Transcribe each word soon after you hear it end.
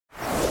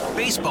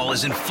Baseball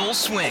is in full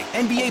swing.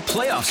 NBA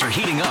playoffs are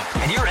heating up,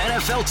 and your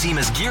NFL team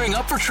is gearing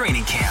up for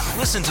training camp.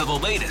 Listen to the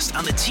latest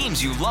on the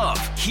teams you love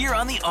here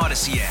on the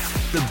Odyssey app.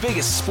 The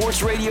biggest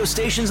sports radio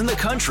stations in the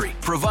country,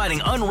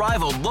 providing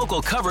unrivaled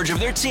local coverage of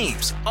their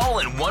teams, all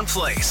in one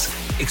place.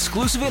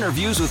 Exclusive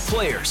interviews with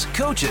players,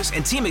 coaches,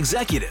 and team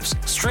executives,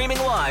 streaming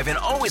live and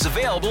always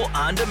available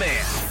on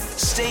demand.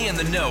 Stay in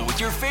the know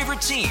with your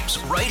favorite teams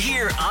right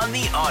here on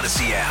the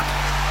Odyssey app.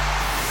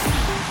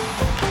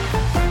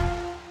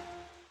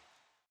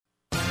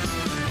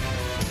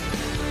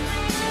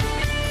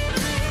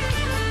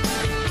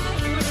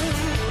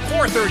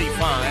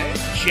 4:35,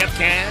 Jeff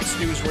Katz,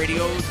 News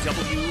Radio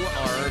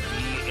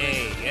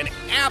WRVA. An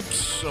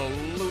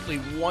absolutely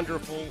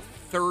wonderful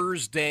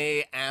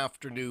Thursday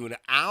afternoon.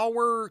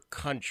 Our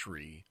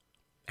country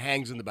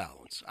hangs in the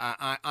balance.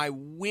 I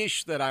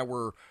wish that I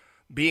were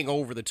being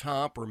over the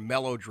top or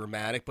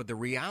melodramatic, but the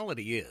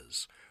reality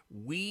is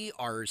we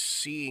are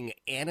seeing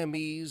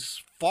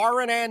enemies,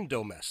 foreign and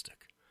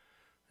domestic.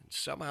 And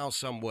somehow,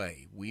 some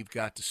way, we've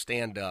got to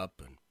stand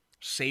up and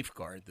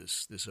safeguard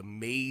this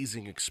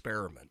amazing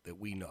experiment that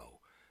we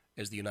know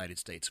as the United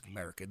States of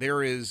America.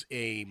 There is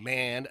a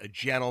man, a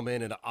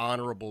gentleman, an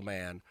honorable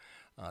man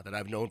that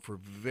I've known for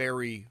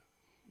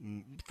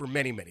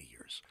many, many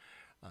years.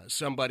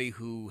 Somebody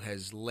who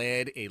has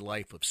led a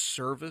life of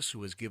service,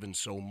 who has given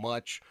so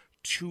much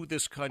to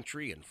this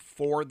country and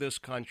for this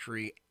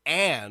country,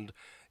 and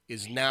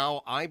is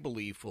now, I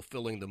believe,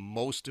 fulfilling the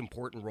most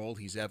important role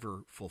he's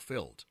ever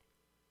fulfilled.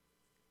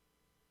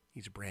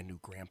 He's a brand new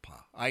grandpa.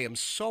 I am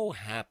so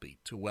happy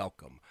to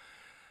welcome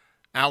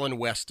Allen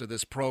West to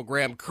this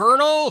program.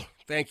 Colonel,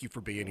 thank you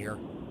for being here.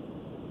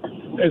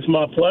 It's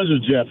my pleasure,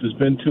 Jeff. It's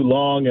been too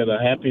long, and a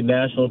happy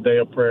National Day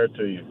of Prayer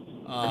to you.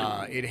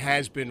 It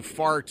has been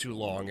far too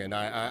long, and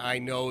I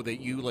know that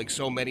you, like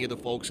so many of the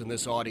folks in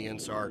this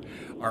audience, are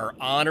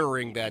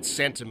honoring that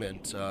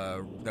sentiment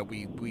that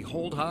we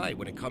hold high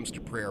when it comes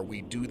to prayer.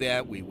 We do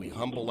that. We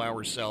humble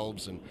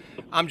ourselves, and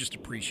I'm just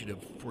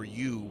appreciative for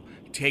you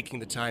taking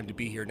the time to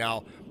be here.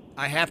 Now,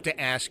 I have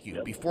to ask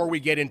you, before we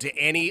get into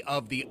any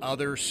of the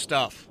other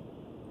stuff,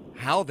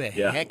 how the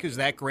heck is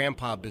that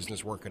grandpa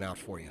business working out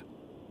for you?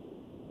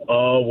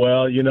 Oh,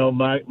 well, you know,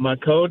 my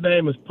code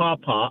name is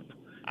Pop Pop.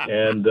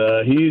 And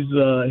I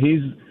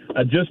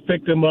just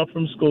picked him up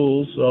from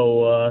school,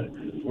 so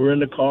we're in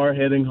the car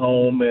heading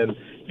home, and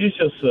he's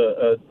just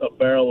a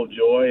barrel of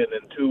joy. And in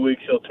 2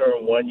 weeks, he'll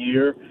turn 1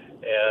 year,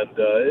 and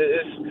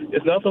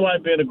it's nothing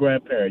like being a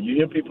grandparent. You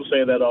hear people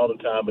say that all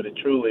the time, but it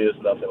truly is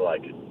nothing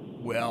like it.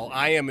 Well,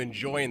 I am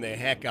enjoying the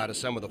heck out of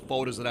some of the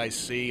photos that I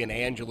see, and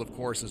Angela, of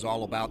course, is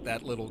all about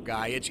that little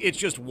guy. It's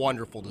just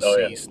wonderful to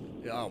see.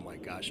 Yeah. Oh, my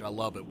gosh, I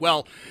love it.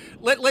 Well,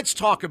 let's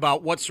talk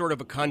about what sort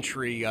of a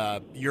country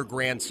your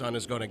grandson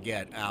is going to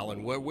get,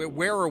 Allen.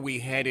 Where are we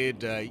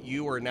headed?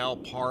 You are now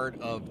part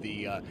of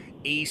the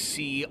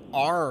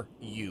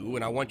ACRU,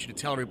 and I want you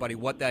to tell everybody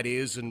what that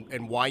is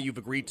and why you've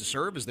agreed to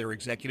serve as their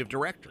executive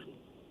director.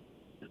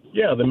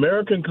 Yeah, the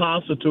American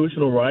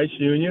Constitutional Rights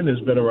Union has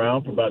been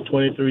around for about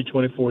 23,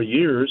 24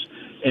 years,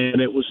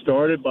 and it was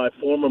started by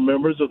former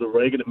members of the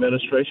Reagan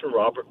administration,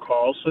 Robert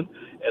Carlson,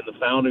 and the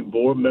founding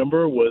board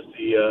member was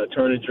the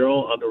Attorney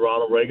General under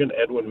Ronald Reagan,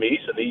 Edwin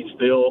Meese, and he's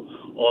still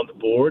on the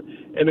board.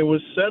 And it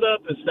was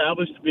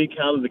established to be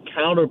kind of the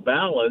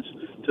counterbalance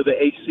to the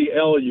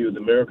ACLU,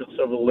 the American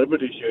Civil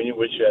Liberties Union,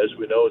 which, as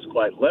we know, is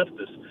quite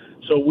leftist.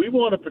 So we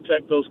want to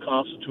protect those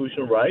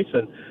constitutional rights,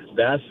 and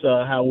that's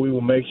how we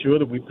will make sure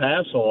that we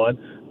pass on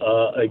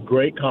a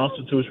great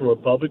constitutional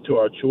republic to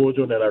our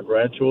children and our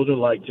grandchildren,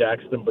 like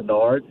Jackson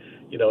Bernard,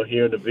 you know,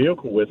 here in the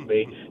vehicle with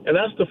me. And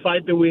that's the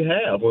fight that we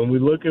have. When we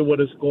look at what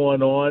is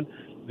going on,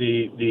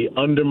 the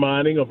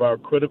undermining of our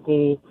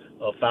critical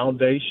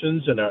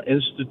foundations and our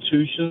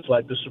institutions,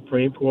 like the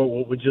Supreme Court,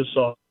 what we just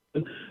saw,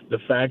 the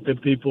fact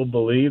that people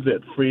believe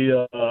that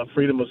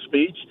freedom of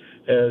speech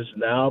has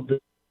now been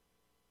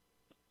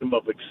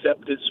of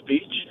accepted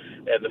speech,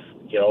 and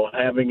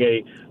having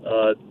a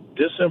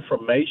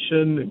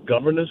disinformation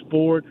governance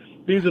board.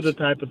 These are the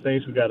type of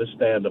things we got to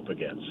stand up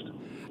against.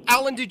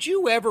 Allen, did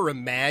you ever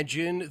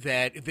imagine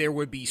that there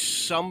would be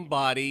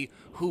somebody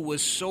who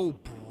was so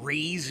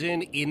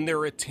brazen in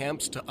their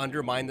attempts to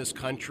undermine this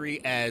country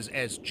as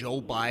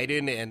Joe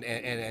Biden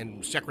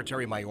and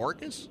Secretary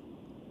Mayorkas?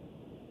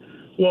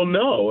 Well,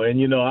 no. And,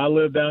 I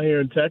live down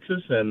here in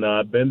Texas, and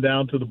I've been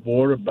down to the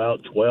border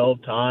about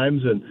 12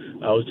 times. And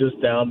I was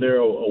just down there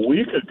a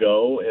week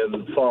ago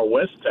in far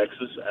west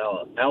Texas,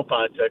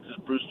 Alpine, Texas,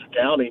 Brewster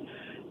County.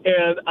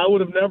 And I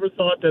would have never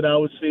thought that I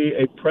would see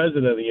a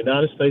president of the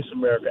United States of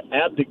America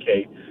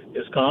abdicate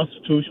his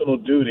constitutional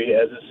duty,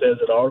 as it says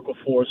in Article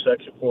 4,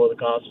 Section 4 of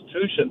the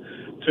Constitution,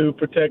 to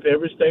protect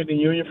every state in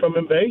the Union from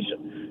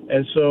invasion.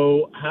 And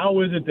so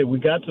how is it that we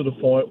got to the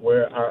point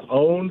where our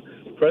own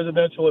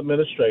presidential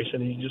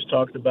administration, you just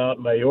talked about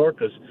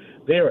Mayorkas,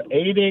 they are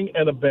aiding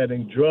and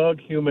abetting drug,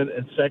 human,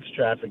 and sex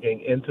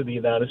trafficking into the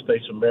United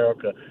States of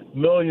America,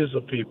 millions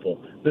of people.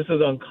 This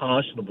is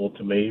unconscionable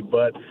to me,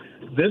 but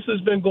this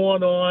has been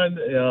going on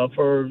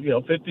for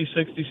 50,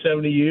 60,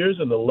 70 years,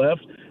 and the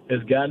left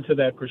has gotten to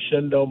that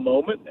crescendo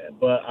moment.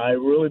 But I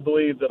really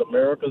believe that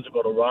Americans are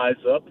going to rise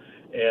up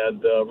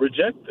and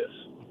reject this.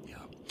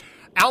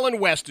 Allen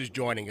West is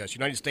joining us,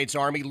 United States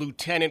Army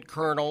Lieutenant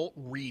Colonel,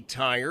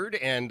 retired,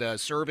 and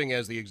serving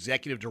as the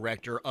Executive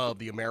Director of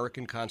the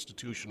American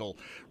Constitutional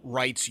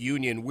Rights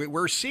Union.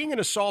 We're seeing an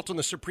assault on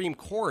the Supreme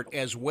Court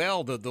as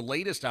well, the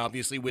latest,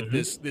 obviously, with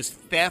this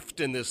theft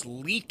and this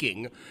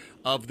leaking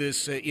of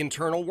this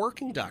internal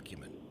working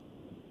document.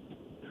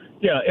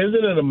 Yeah,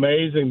 isn't it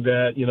amazing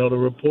that, the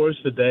reports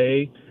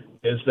today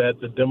is that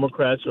the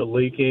Democrats are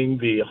leaking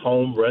the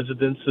home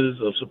residences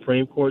of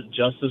Supreme Court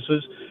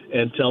justices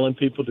and telling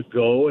people to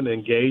go and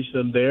engage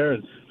them there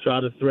and try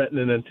to threaten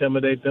and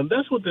intimidate them.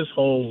 That's what this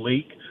whole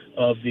leak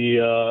of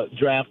the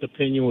draft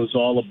opinion was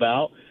all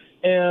about.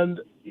 And,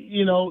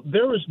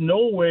 there is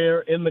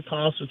nowhere in the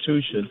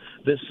Constitution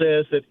that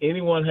says that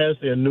anyone has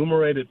the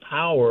enumerated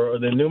power or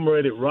the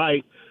enumerated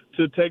right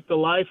to take the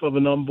life of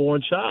an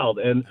unborn child.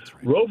 And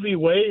Roe v.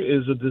 Wade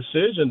is a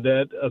decision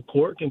that a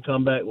court can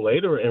come back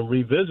later and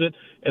revisit,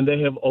 and they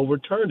have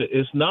overturned it.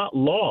 It's not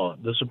law.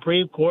 The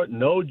Supreme Court,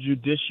 no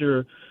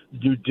judiciary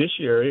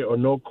or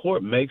no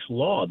court makes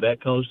law. That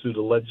comes through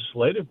the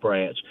legislative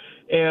branch.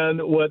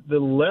 And what the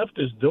left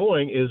is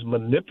doing is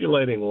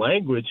manipulating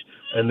language,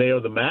 and they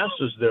are the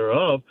masters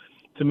thereof,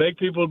 to make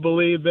people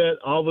believe that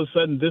all of a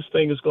sudden this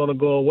thing is going to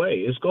go away.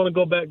 It's going to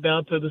go back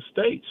down to the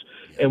states.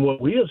 And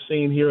what we have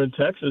seen here in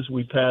Texas,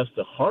 we passed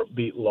the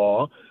heartbeat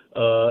law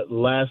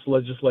last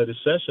legislative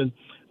session.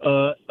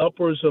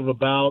 Upwards of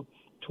about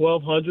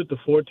 1,200 to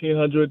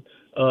 1,400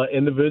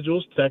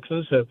 individuals,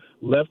 Texans, have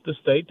left the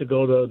state to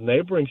go to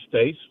neighboring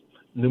states,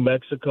 New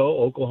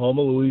Mexico,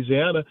 Oklahoma,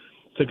 Louisiana,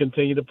 to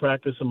continue to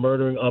practice of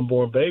murdering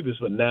unborn babies.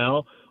 But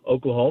now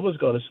Oklahoma is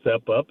going to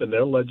step up, and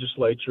their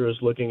legislature is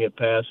looking at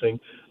passing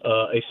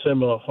a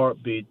similar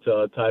heartbeat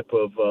type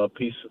of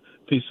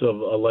piece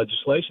of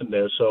legislation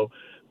there. So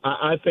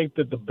I think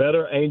that the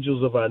better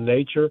angels of our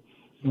nature,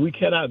 we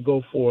cannot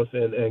go forth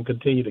and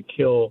continue to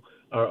kill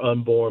our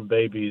unborn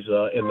babies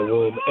in the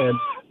womb. And,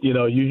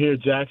 you hear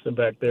Jackson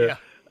back there. Yeah.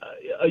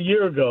 A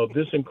year ago,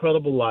 this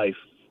incredible life,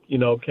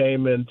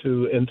 came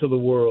into the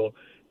world.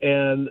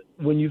 And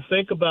when you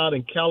think about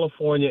in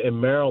California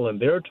and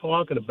Maryland, they're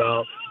talking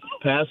about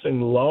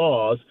passing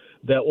laws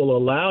that will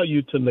allow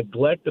you to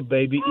neglect a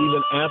baby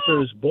even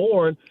after it's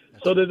born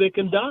so that it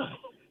can die.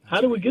 How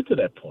do we get to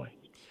that point?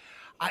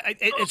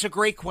 It's a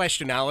great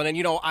question, Allen.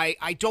 And,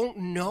 I don't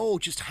know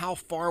just how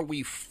far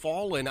we've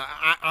fallen.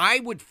 I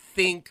would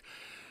think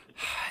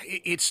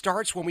it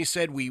starts when we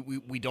said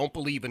we don't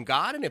believe in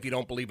God. And if you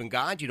don't believe in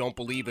God, you don't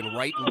believe in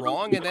right and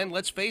wrong. And then,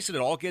 let's face it,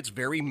 it all gets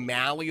very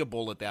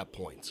malleable at that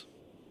point.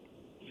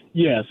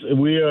 Yes,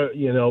 we are,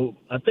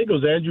 I think it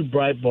was Andrew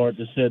Breitbart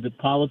that said that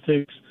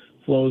politics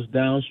flows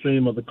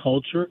downstream of the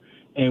culture,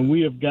 and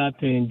we have got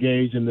to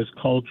engage in this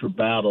culture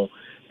battle.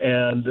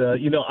 And,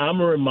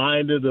 I'm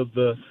reminded of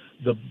the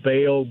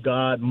Baal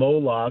god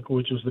Moloch,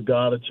 which was the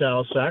god of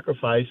child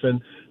sacrifice, and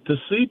to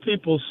see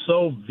people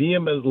so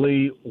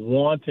vehemently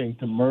wanting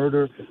to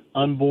murder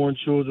unborn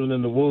children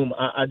in the womb,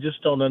 I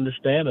just don't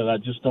understand it. I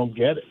just don't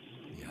get it.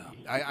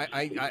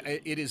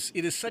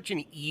 It is such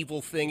an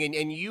evil thing,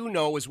 and you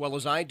know as well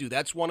as I do,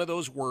 that's one of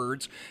those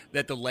words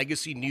that the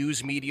legacy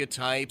news media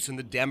types and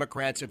the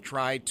Democrats have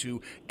tried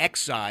to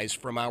excise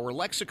from our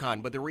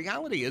lexicon. But the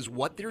reality is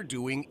what they're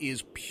doing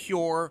is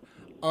pure,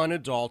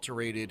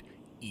 unadulterated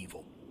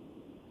evil.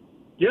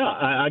 Yeah,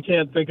 I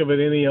can't think of it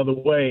any other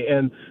way.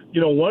 And,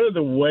 one of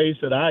the ways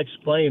that I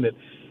explain it,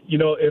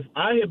 if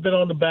I had been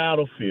on the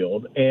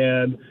battlefield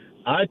and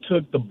I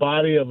took the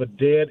body of a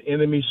dead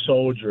enemy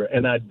soldier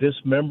and I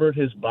dismembered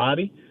his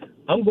body,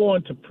 I'm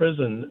going to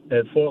prison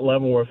at Fort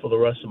Leavenworth for the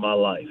rest of my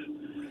life.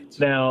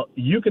 Now,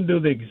 you can do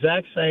the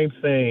exact same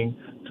thing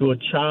to a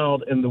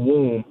child in the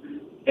womb,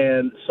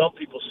 and some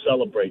people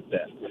celebrate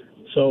that.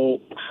 So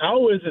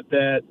how is it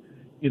that,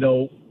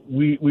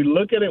 we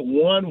look at it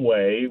one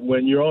way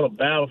when you're on a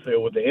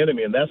battlefield with the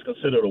enemy, and that's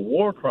considered a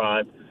war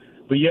crime,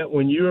 but yet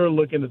when you're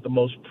looking at the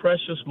most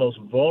precious, most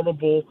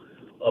vulnerable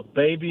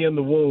baby in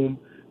the womb,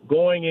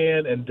 going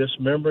in and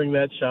dismembering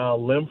that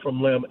child limb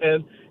from limb.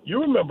 And you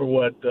remember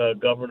what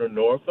Governor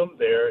Northam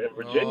there in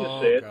Virginia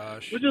said.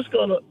 Gosh. We're just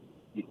going to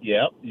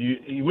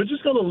we're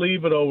just going to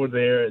leave it over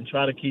there and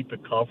try to keep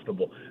it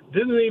comfortable.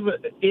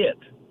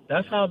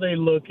 That's how they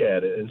look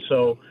at it. And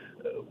so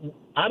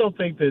I don't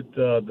think that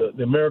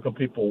the American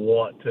people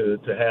want to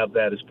have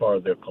that as part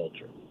of their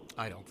culture.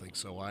 I don't think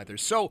so either.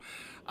 So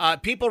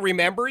people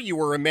remember you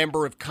were a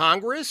member of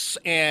Congress,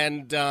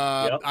 and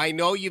Yep. I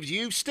know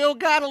you've still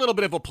got a little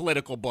bit of a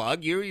political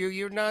bug.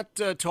 You're not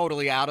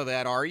totally out of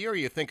that, are you? Are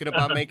you thinking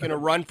about making a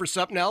run for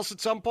something else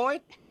at some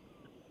point?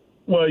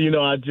 Well,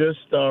 I just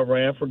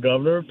ran for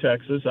governor of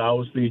Texas. I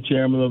was the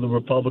chairman of the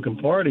Republican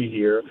Party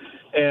here.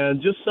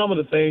 And just some of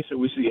the things that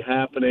we see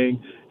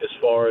happening as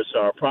far as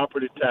our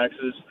property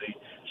taxes, the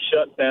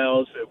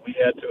shutdowns that we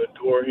had to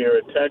endure here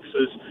in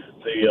Texas,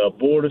 the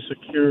border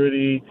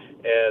security,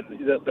 and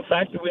the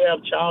fact that we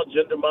have child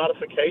gender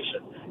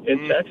modification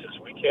in Texas.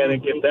 We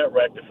can't get that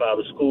rectified,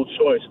 the school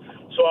choice.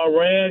 So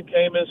Iran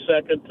came in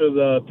second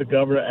to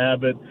Governor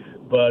Abbott,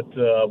 but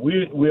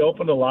we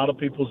opened a lot of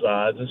people's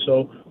eyes, and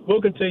so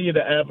we'll continue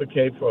to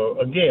advocate for,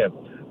 again,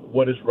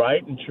 what is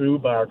right and true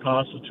by our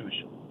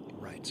Constitution.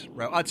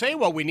 Right. I'll tell you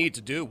what we need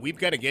to do. We've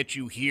got to get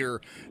you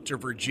here to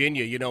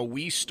Virginia. You know,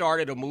 we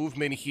started a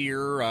movement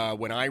here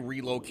when I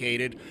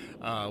relocated.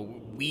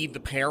 We, the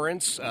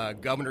parents,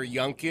 Governor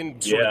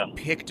Youngkin sort of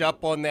picked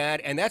up on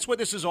that, and that's what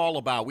this is all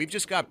about. We've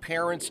just got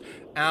parents,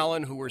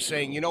 Alan, who are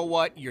saying, you know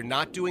what, you're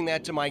not doing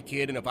that to my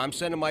kid, and if I'm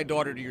sending my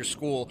daughter to your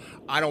school,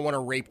 I don't want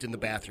her raped in the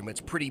bathroom. It's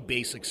pretty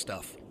basic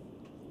stuff.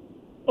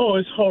 Oh,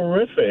 it's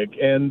horrific.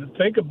 And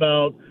think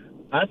about,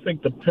 I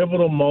think the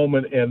pivotal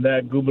moment in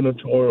that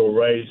gubernatorial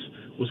race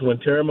was when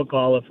Terry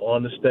McAuliffe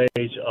on the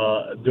stage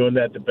during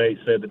that debate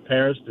said that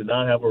parents do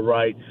not have a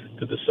right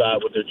to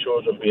decide what their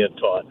children are being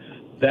taught.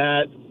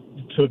 That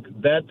took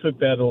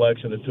that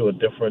election into a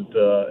different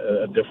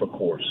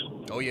course.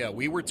 Oh yeah,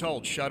 we were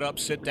told shut up,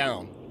 sit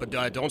down, but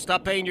don't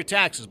stop paying your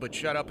taxes. But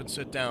shut up and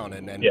sit down,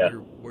 and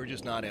we're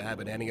just not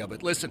having any of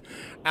it. Listen,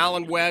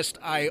 Alan West,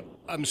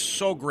 I'm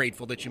so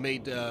grateful that you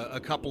made a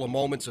couple of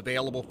moments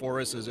available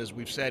for us. As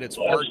we've said, it's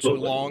far too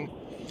long.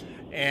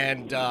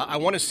 And I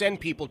want to send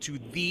people to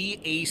theacru.org.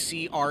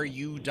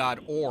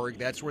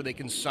 That's where they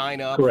can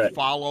sign up,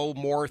 follow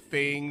more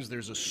things.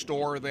 There's a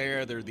store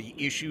there. There are the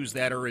issues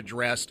that are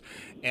addressed.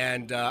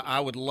 And I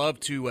would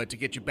love to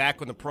get you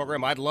back on the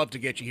program. I'd love to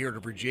get you here to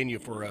Virginia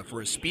for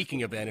a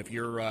speaking event if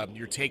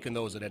you're taking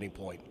those at any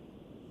point.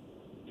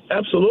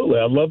 Absolutely.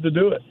 I'd love to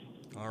do it.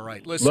 All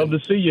right. Listen. Love to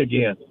see you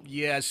again.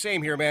 Yeah,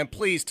 same here, man.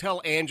 Please tell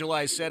Angela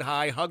I said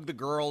hi, hug the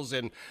girls,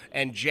 and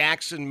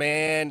Jackson,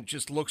 man,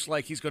 just looks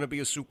like he's going to be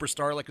a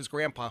superstar like his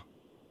grandpa.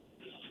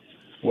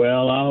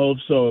 Well, I hope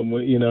so.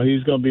 You know,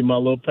 he's going to be my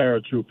little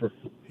paratrooper.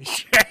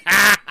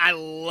 I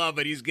love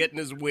it. He's getting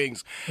his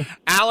wings.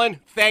 Alan,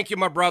 thank you,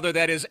 my brother.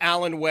 That is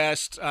Alan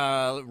West,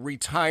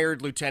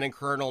 retired lieutenant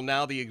colonel,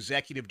 now the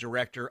executive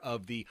director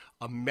of the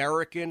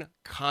American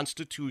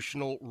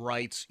Constitutional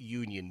Rights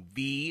Union,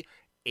 the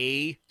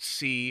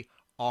ACRU.org.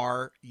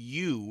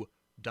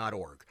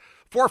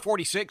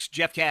 446,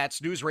 Jeff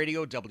Katz, News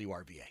Radio,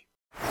 WRVA.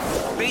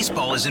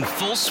 Baseball is in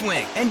full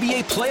swing.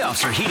 NBA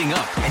playoffs are heating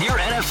up, and your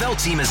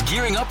NFL team is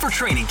gearing up for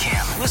training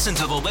camp. Listen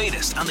to the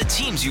latest on the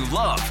teams you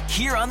love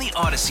here on the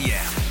Odyssey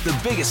app. The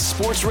biggest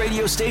sports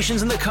radio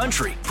stations in the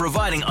country,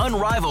 providing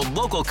unrivaled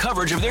local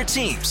coverage of their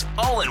teams,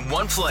 all in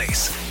one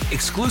place.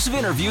 Exclusive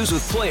interviews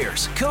with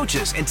players,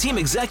 coaches, and team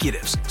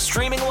executives,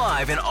 streaming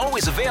live and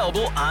always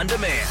available on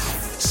demand.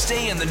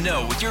 Stay in the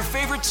know with your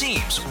favorite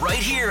teams right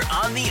here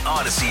on the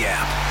Odyssey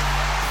app.